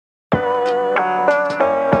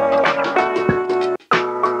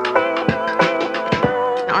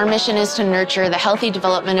our mission is to nurture the healthy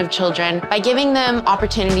development of children by giving them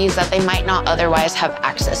opportunities that they might not otherwise have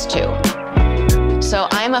access to. So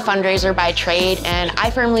I'm a fundraiser by trade, and I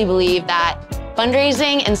firmly believe that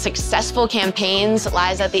fundraising and successful campaigns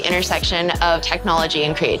lies at the intersection of technology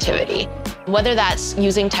and creativity. Whether that's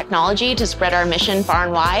using technology to spread our mission far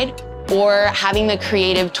and wide, or having the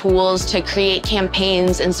creative tools to create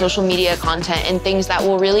campaigns and social media content and things that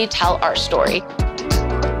will really tell our story.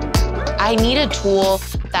 I need a tool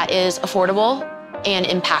that is affordable and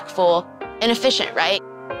impactful and efficient, right?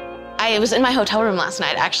 I was in my hotel room last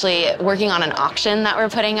night actually working on an auction that we're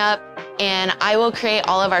putting up, and I will create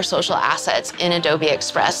all of our social assets in Adobe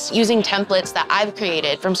Express using templates that I've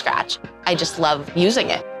created from scratch. I just love using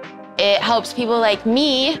it. It helps people like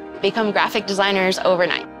me become graphic designers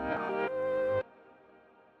overnight.